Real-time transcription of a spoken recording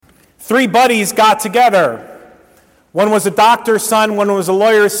Three buddies got together. One was a doctor's son, one was a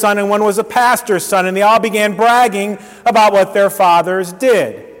lawyer's son, and one was a pastor's son, and they all began bragging about what their fathers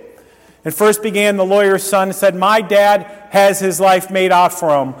did. And first began the lawyer's son and said, "My dad has his life made out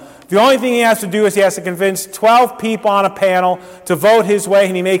for him. The only thing he has to do is he has to convince 12 people on a panel to vote his way,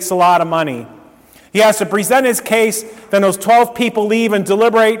 and he makes a lot of money. He has to present his case, then those 12 people leave and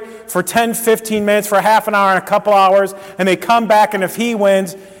deliberate for 10, 15 minutes, for half an hour and a couple hours, and they come back, and if he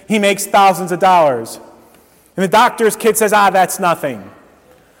wins, he makes thousands of dollars." And the doctor's kid says, "That's nothing.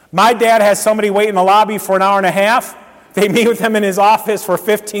 My dad has somebody wait in the lobby for an hour and a half. They meet with him in his office for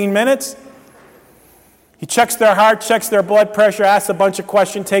 15 minutes. He checks their heart, checks their blood pressure, asks a bunch of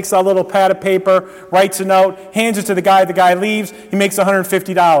questions, takes a little pad of paper, writes a note, hands it to the guy leaves, he makes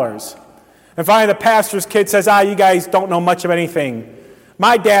 $150. And finally the pastor's kid says, "You guys don't know much of anything.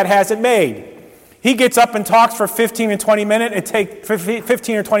 My dad has it made." He gets up and talks for 15 or 20 minutes.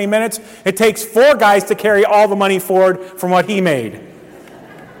 It takes 4 guys to carry all the money forward from what he made.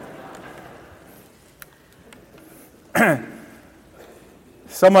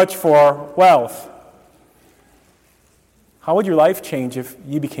 So much for wealth. How would your life change if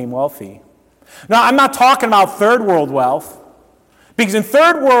you became wealthy? Now, I'm not talking about third world wealth, because in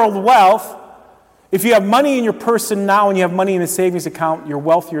third world wealth, if you have money in your person now and you have money in a savings account, you're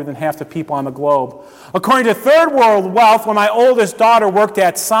wealthier than half the people on the globe. According to third world wealth, when my oldest daughter worked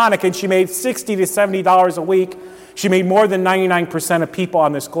at Sonic and she made $60 to $70 a week, she made more than 99% of people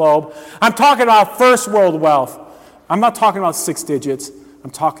on this globe. I'm talking about first world wealth. I'm not talking about 6 digits.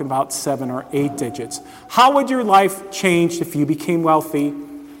 I'm talking about 7 or 8 digits. How would your life change if you became wealthy?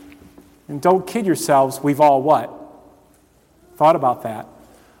 And don't kid yourselves, we've all what? Thought about that.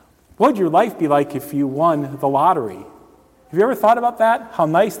 What would your life be like if you won the lottery? Have you ever thought about that? How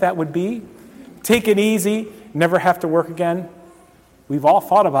nice that would be? Take it easy, never have to work again. We've all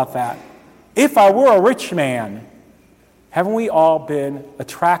thought about that. If I were a rich man, haven't we all been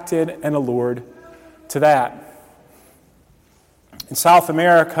attracted and allured to that? In South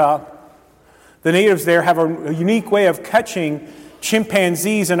America, the natives there have a unique way of catching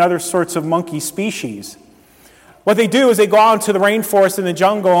chimpanzees and other sorts of monkey species. What they do is they go out into the rainforest in the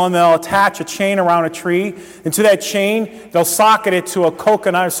jungle and they'll attach a chain around a tree. And to that chain, they'll socket it to a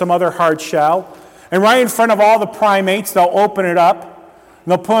coconut or some other hard shell. And right in front of all the primates, they'll open it up.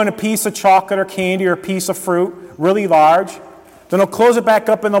 And they'll put in a piece of chocolate or candy or a piece of fruit, really large. Then they'll close it back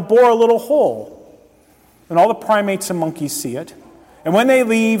up and they'll bore a little hole. And all the primates and monkeys see it. And when they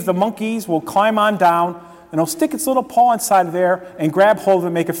leave, the monkeys will climb on down and it'll stick its little paw inside of there and grab hold of it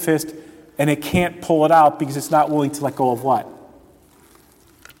and make a fist. And it can't pull it out because it's not willing to let go of what?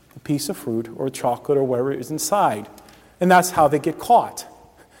 A piece of fruit or chocolate or whatever is inside. And that's how they get caught.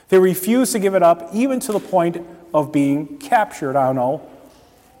 They refuse to give it up, even to the point of being captured, I don't know,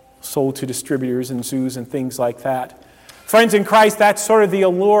 sold to distributors and zoos and things like that. Friends in Christ, that's sort of the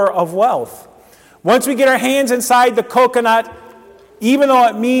allure of wealth. Once we get our hands inside the coconut, even though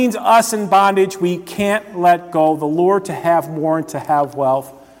it means us in bondage, we can't let go. The lure to have more and to have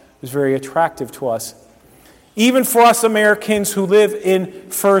wealth is very attractive to us. Even for us Americans who live in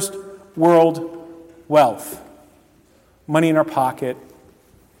first world wealth. Money in our pocket,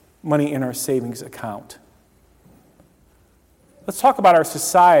 money in our savings account. Let's talk about our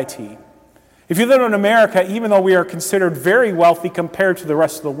society. If you live in America, even though we are considered very wealthy compared to the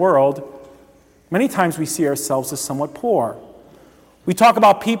rest of the world, many times we see ourselves as somewhat poor. We talk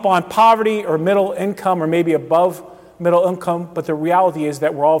about people on poverty or middle income or maybe above middle income, but the reality is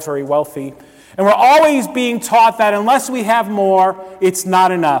that we're all very wealthy. And we're always being taught that unless we have more, it's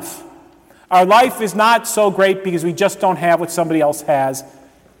not enough. Our life is not so great because we just don't have what somebody else has,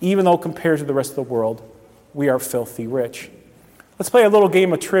 even though compared to the rest of the world, we are filthy rich. Let's play a little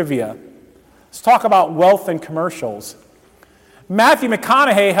game of trivia. Let's talk about wealth and commercials. Matthew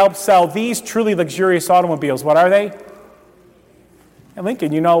McConaughey helped sell these truly luxurious automobiles. What are they? And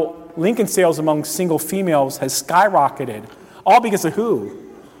Lincoln, you know, Lincoln sales among single females has skyrocketed. All because of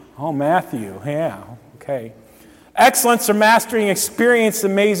who? Oh, Matthew. Yeah, okay. Excellence or mastering experience,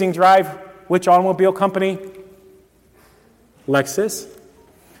 amazing drive. Which automobile company? Lexus.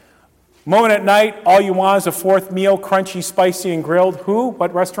 Moment at night, all you want is a fourth meal, crunchy, spicy, and grilled. Who?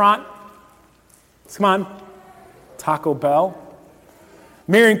 What restaurant? Come on. Taco Bell.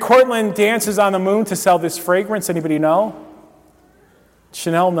 Marion Cortland dances on the moon to sell this fragrance. Anybody know?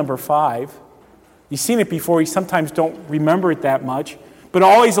 Chanel No. 5. You've seen it before. You sometimes don't remember it that much. But it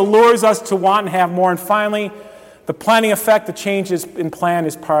always allures us to want and have more. And finally, the planning effect, the changes in plan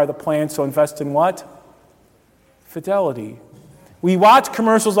is part of the plan. So invest in what? Fidelity. We watch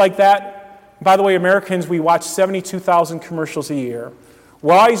commercials like that. By the way, Americans, we watch 72,000 commercials a year.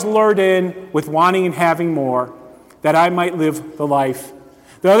 We're always lured in with wanting and having more, that I might live the life.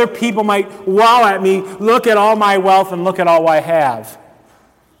 That other people might wow at me, look at all my wealth and look at all I have.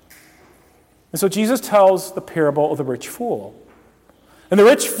 And so Jesus tells the parable of the rich fool. And the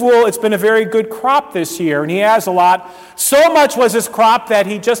rich fool, it's been a very good crop this year, and he has a lot. So much was his crop that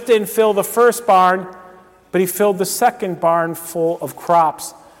he just didn't fill the first barn, but he filled the second barn full of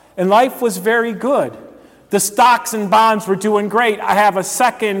crops. And life was very good. The stocks and bonds were doing great. I have a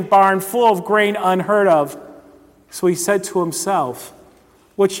second barn full of grain unheard of. So he said to himself,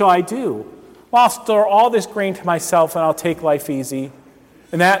 what shall I do? Well, I'll store all this grain to myself and I'll take life easy.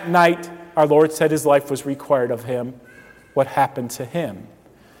 And that night, our Lord said his life was required of him. What happened to him?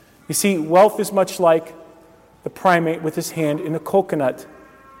 You see, wealth is much like the primate with his hand in a coconut.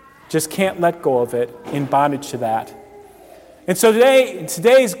 Just can't let go of it, in bondage to that. And so today, in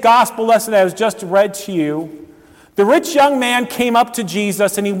today's gospel lesson that I was just read to you, the rich young man came up to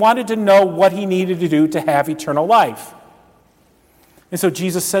Jesus and he wanted to know what he needed to do to have eternal life. And so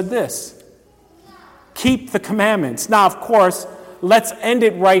Jesus said this, keep the commandments. Now, of course, let's end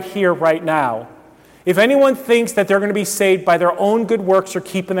it right here, right now. If anyone thinks that they're going to be saved by their own good works or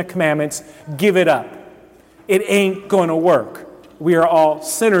keeping the commandments, give it up. It ain't going to work. We are all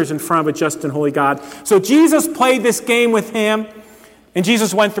sinners in front of a just and holy God. So Jesus played this game with him, and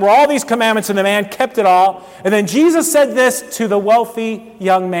Jesus went through all these commandments, and the man kept it all. And then Jesus said this to the wealthy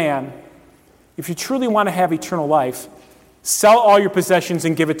young man, if you truly want to have eternal life, sell all your possessions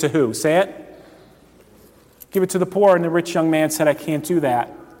and give it to who? Say it. Give it to the poor. And the rich young man said, I can't do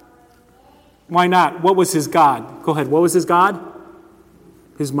that. Why not? What was his God? Go ahead. What was his God?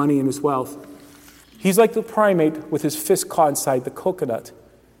 His money and his wealth. He's like the primate with his fist caught inside the coconut.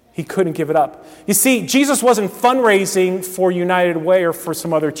 He couldn't give it up. You see, Jesus wasn't fundraising for United Way or for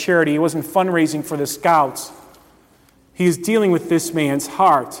some other charity. He wasn't fundraising for the Scouts. He is dealing with this man's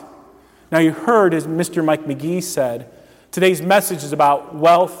heart. Now you heard, as Mr. Mike McGee said, today's message is about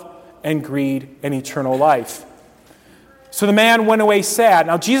wealth and greed and eternal life. So the man went away sad.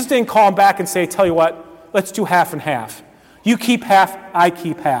 Now Jesus didn't call him back and say, tell you what, let's do half and half. You keep half, I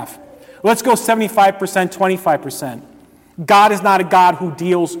keep half. Let's go 75%, 25%. God is not a God who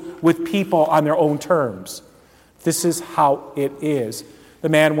deals with people on their own terms. This is how it is. The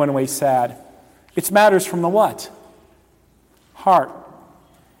man went away sad. It matters from the what? Heart.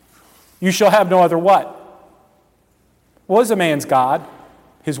 You shall have no other what? What was a man's God?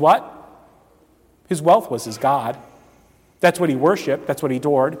 His what? His wealth was his God. That's what he worshiped. That's what he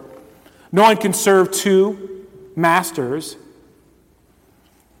adored. No one can serve two masters.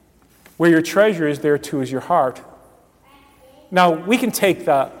 Where your treasure is, there too is your heart. Now, we can take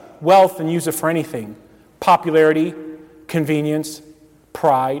the wealth and use it for anything. Popularity, convenience,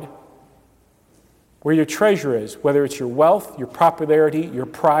 pride. Where your treasure is, whether it's your wealth, your popularity, your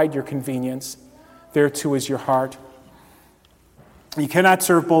pride, your convenience, there too is your heart. You cannot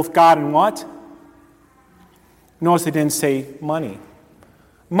serve both God and what? Notice they didn't say money.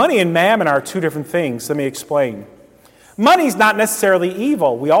 Money and mammon are two different things. Let me explain. Money is not necessarily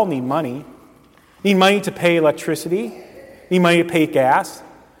evil. We all need money. Need money to pay electricity. Need money to pay gas.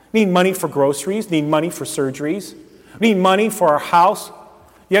 Need money for groceries. Need money for surgeries. Need money for our house.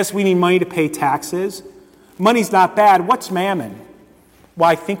 Yes, we need money to pay taxes. Money's not bad. What's mammon? Well,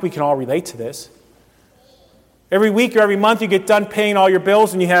 I think we can all relate to this. Every week or every month you get done paying all your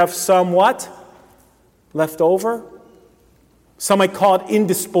bills and you have some what? Left over? Some might call it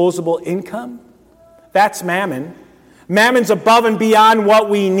indisposable income. That's mammon. Mammon's above and beyond what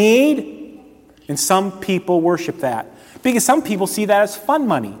we need. And some people worship that. Because some people see that as fun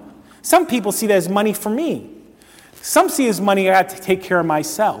money. Some people see that as money for me. Some see as money I have to take care of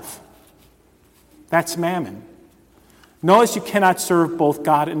myself. That's mammon. Notice you cannot serve both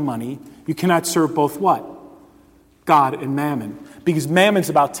God and money. You cannot serve both what? God and mammon. Because mammon's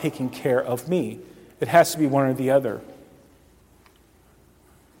about taking care of me. It has to be one or the other.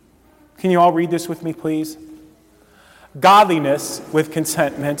 Can you all read this with me, please? Godliness with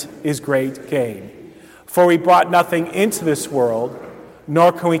contentment is great gain. For we brought nothing into this world,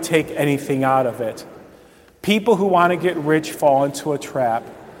 nor can we take anything out of it. People who want to get rich fall into a trap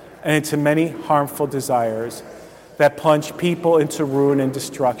and into many harmful desires that plunge people into ruin and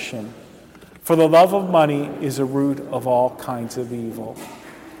destruction. For the love of money is a root of all kinds of evil.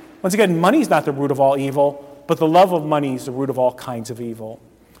 Once again, money is not the root of all evil, but the love of money is the root of all kinds of evil.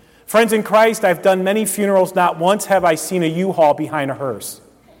 Friends in Christ, I've done many funerals. Not once have I seen a U-Haul behind a hearse.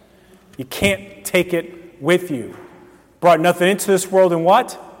 You can't take it with you. Brought nothing into this world, and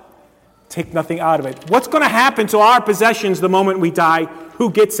what? Take nothing out of it. What's going to happen to our possessions the moment we die?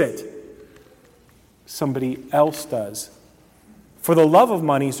 Who gets it? Somebody else does. For the love of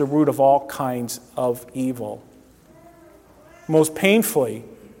money is the root of all kinds of evil. Most painfully,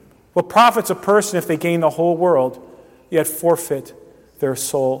 what profits a person if they gain the whole world, yet forfeit their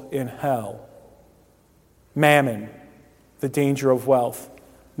soul in hell? Mammon, the danger of wealth,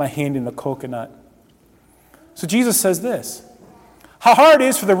 my hand in the coconut. So Jesus says this: how hard it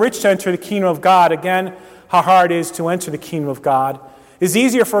is for the rich to enter the kingdom of God. Again, how hard it is to enter the kingdom of God. It is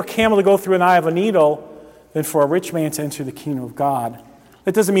easier for a camel to go through an eye of a needle than for a rich man to enter the kingdom of God.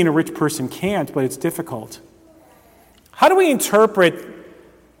 That doesn't mean a rich person can't, but it's difficult. How do we interpret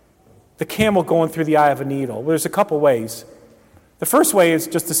the camel going through the eye of a needle? Well, there's a couple ways. The first way is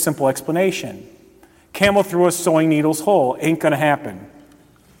just a simple explanation. Camel through a sewing needle's hole. Ain't going to happen.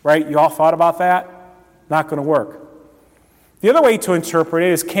 Right? You all thought about that? Not going to work. The other way to interpret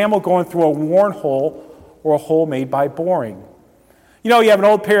it is camel going through a worn hole or a hole made by boring. You know, you have an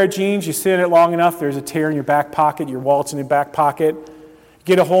old pair of jeans, you sit in it long enough, there's a tear in your back pocket, your wallet's in your back pocket,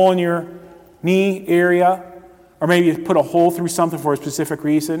 get a hole in your knee area, or maybe you put a hole through something for a specific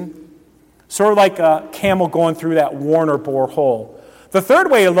reason. Sort of like a camel going through that worn or bore hole. The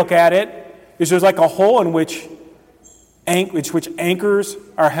third way to look at it is there's like a hole in which anchors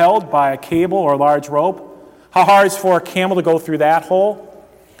are held by a cable or a large rope. How hard is it for a camel to go through that hole?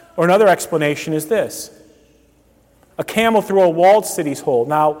 Or another explanation is this: a camel through a walled city's hole.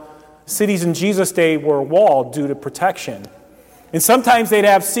 Now, cities in Jesus' day were walled due to protection. And sometimes they'd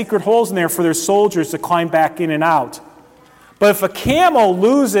have secret holes in there for their soldiers to climb back in and out. But if a camel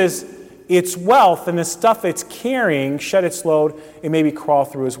loses its wealth and the stuff it's carrying, shed its load, it maybe crawl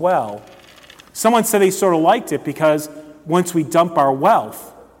through as well. Someone said they sort of liked it because once we dump our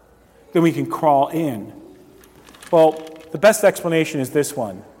wealth, then we can crawl in. Well, the best explanation is this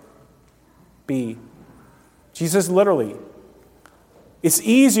one. B. Jesus literally. It's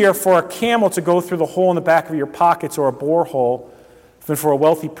easier for a camel to go through the hole in the back of your pockets or a borehole than for a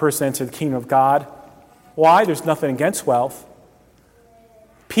wealthy person to enter the kingdom of God. Why? There's nothing against wealth.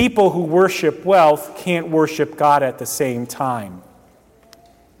 People who worship wealth can't worship God at the same time.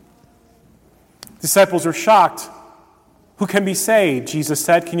 Disciples are shocked. Who can be saved? Jesus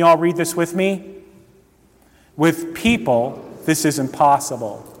said. Can you all read this with me? With people, this is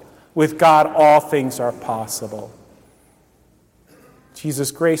impossible. With God, all things are possible.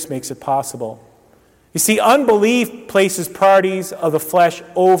 Jesus' grace makes it possible. You see, unbelief places priorities of the flesh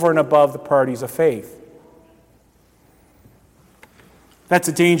over and above the priorities of faith. That's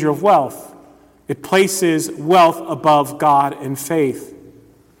a danger of wealth. It places wealth above God and faith.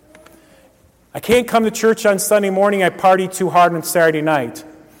 I can't come to church on Sunday morning. I party too hard on Saturday night.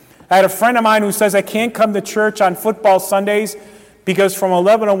 I had a friend of mine who says I can't come to church on football Sundays because from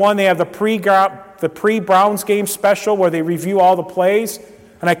 11 to 1 they have the pre-Browns game special where they review all the plays,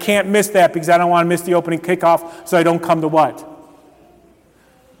 and I can't miss that because I don't want to miss the opening kickoff, so I don't come to what?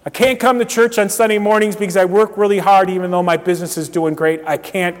 I can't come to church on Sunday mornings because I work really hard even though my business is doing great. I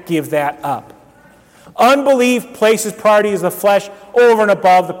can't give that up. Unbelief places priorities of the flesh over and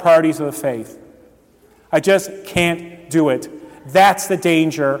above the priorities of the faith. I just can't do it. That's the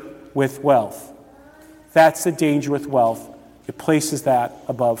danger with wealth. That's the danger with wealth. It places that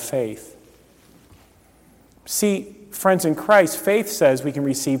above faith. See, friends in Christ, faith says we can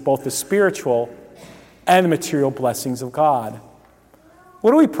receive both the spiritual and the material blessings of God.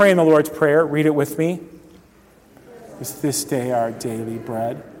 What do we pray in the Lord's Prayer? Read it with me. Is this day our daily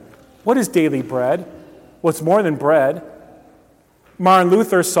bread? What is daily bread? Well, it's more than bread. Martin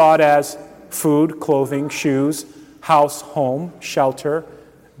Luther saw it as food, clothing, shoes, house, home, shelter,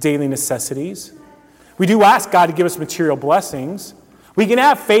 daily necessities. We do ask God to give us material blessings. We can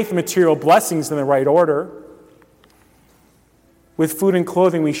have faith and material blessings in the right order. With food and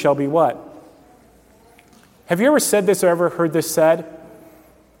clothing we shall be what? Have you ever said this or ever heard this said?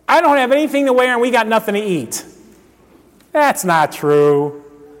 I don't have anything to wear and we got nothing to eat. That's not true.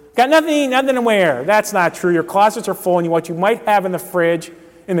 Got nothing to eat, nothing to wear. That's not true. Your closets are full and what you might have in the fridge,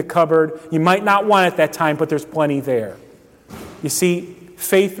 in the cupboard, you might not want at that time, but there's plenty there. You see,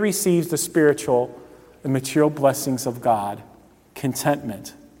 faith receives the spiritual and material blessings of God,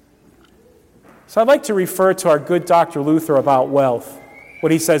 contentment. So I'd like to refer to our good Dr. Luther about wealth,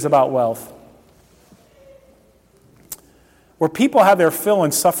 what he says about wealth. Where people have their fill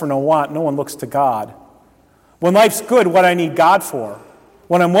and suffer no want, no one looks to God. When life's good, what do I need God for?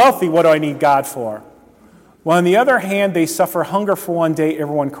 When I'm wealthy, what do I need God for? When on the other hand, they suffer hunger for one day,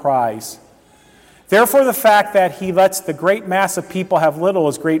 everyone cries. Therefore, the fact that he lets the great mass of people have little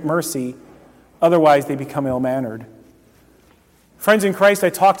is great mercy. Otherwise, they become ill-mannered. Friends in Christ, I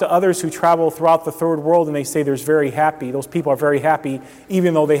talk to others who travel throughout the third world, and they say they're very happy. Those people are very happy,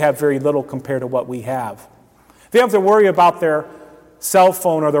 even though they have very little compared to what we have. They have to worry about their cell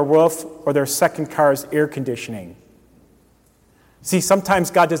phone or their roof or their second car's air conditioning. See,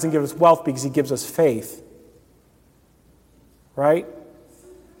 sometimes God doesn't give us wealth because he gives us faith. Right?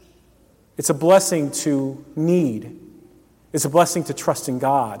 It's a blessing to need. It's a blessing to trust in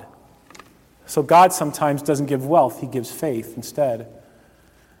God. So God sometimes doesn't give wealth, he gives faith instead.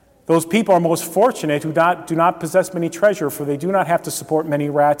 Those people are most fortunate who do not possess many treasure, for they do not have to support many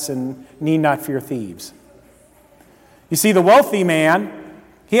rats and need not fear thieves. You see, the wealthy man,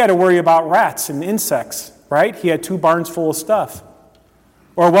 he had to worry about rats and insects, right? He had 2 barns full of stuff.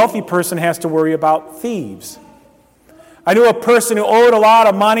 Or a wealthy person has to worry about thieves. I knew a person who owed a lot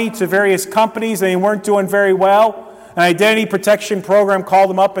of money to various companies and they weren't doing very well. An identity protection program called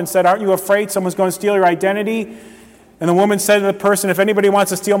them up and said, "Aren't you afraid someone's going to steal your identity?" And the woman said to the person, "If anybody wants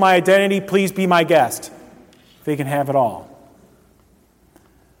to steal my identity, please be my guest. They can have it all."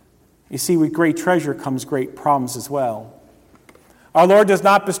 You see, with great treasure comes great problems as well. Our Lord does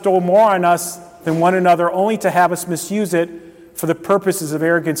not bestow more on us than one another, only to have us misuse it for the purposes of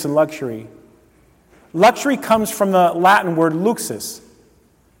arrogance and luxury. Luxury comes from the Latin word luxus.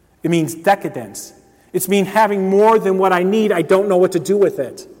 It means decadence. It's mean having more than what I need, I don't know what to do with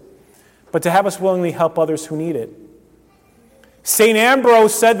it. But to have us willingly help others who need it. St.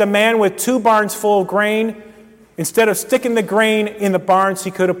 Ambrose said the man with 2 barns full of grain, instead of sticking the grain in the barns,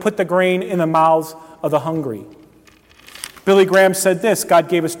 he could have put the grain in the mouths of the hungry. Billy Graham said this: God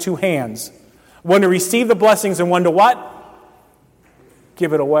gave us 2 hands, one to receive the blessings and one to what?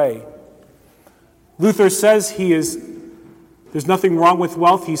 Give it away. Luther says there's nothing wrong with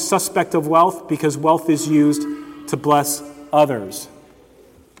wealth. He's suspect of wealth because wealth is used to bless others.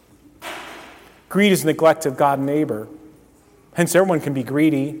 Greed is neglect of God and neighbor. Hence, everyone can be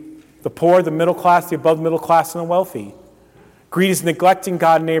greedy. The poor, the middle class, the above middle class, and the wealthy. Greed is neglecting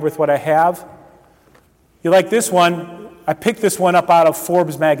God and neighbor with what I have. You like this one? I picked this one up out of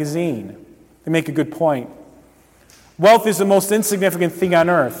Forbes magazine. They make a good point. Wealth is the most insignificant thing on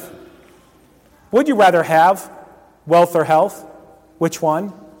earth. Would you rather have wealth or health? Which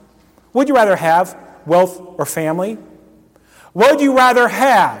one? Would you rather have wealth or family? Would you rather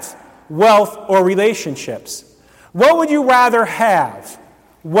have wealth or relationships? What would you rather have?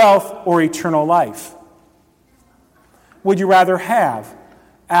 Wealth or eternal life? Would you rather have?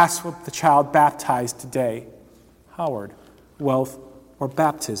 Ask what the child baptized today, Howard. Wealth or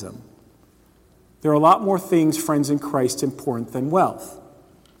baptism? There are a lot more things, friends in Christ, important than wealth.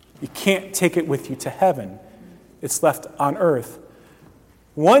 You can't take it with you to heaven. It's left on earth.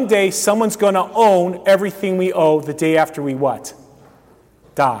 One day, someone's going to own everything we owe the day after we what?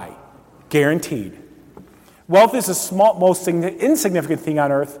 Die. Guaranteed. Wealth is the most insignificant thing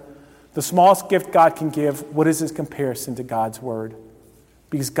on earth. The smallest gift God can give. What is its comparison to God's word?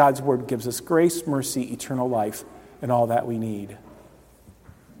 Because God's word gives us grace, mercy, eternal life, and all that we need.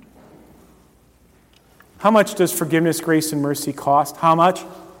 How much does forgiveness, grace, and mercy cost? How much?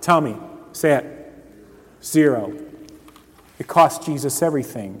 Tell me. Say it. 0. It cost Jesus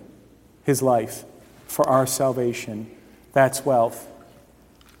everything. His life for our salvation. That's wealth.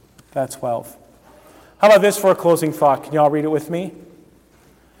 That's wealth. How about this for a closing thought? Can you all read it with me?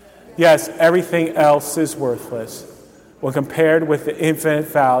 Yes, everything else is worthless when compared with the infinite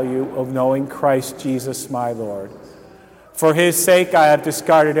value of knowing Christ Jesus my Lord. For his sake I have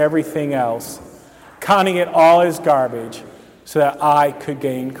discarded everything else, counting it all as garbage, so that I could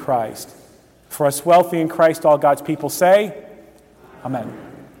gain Christ. For us wealthy in Christ, all God's people say, Amen.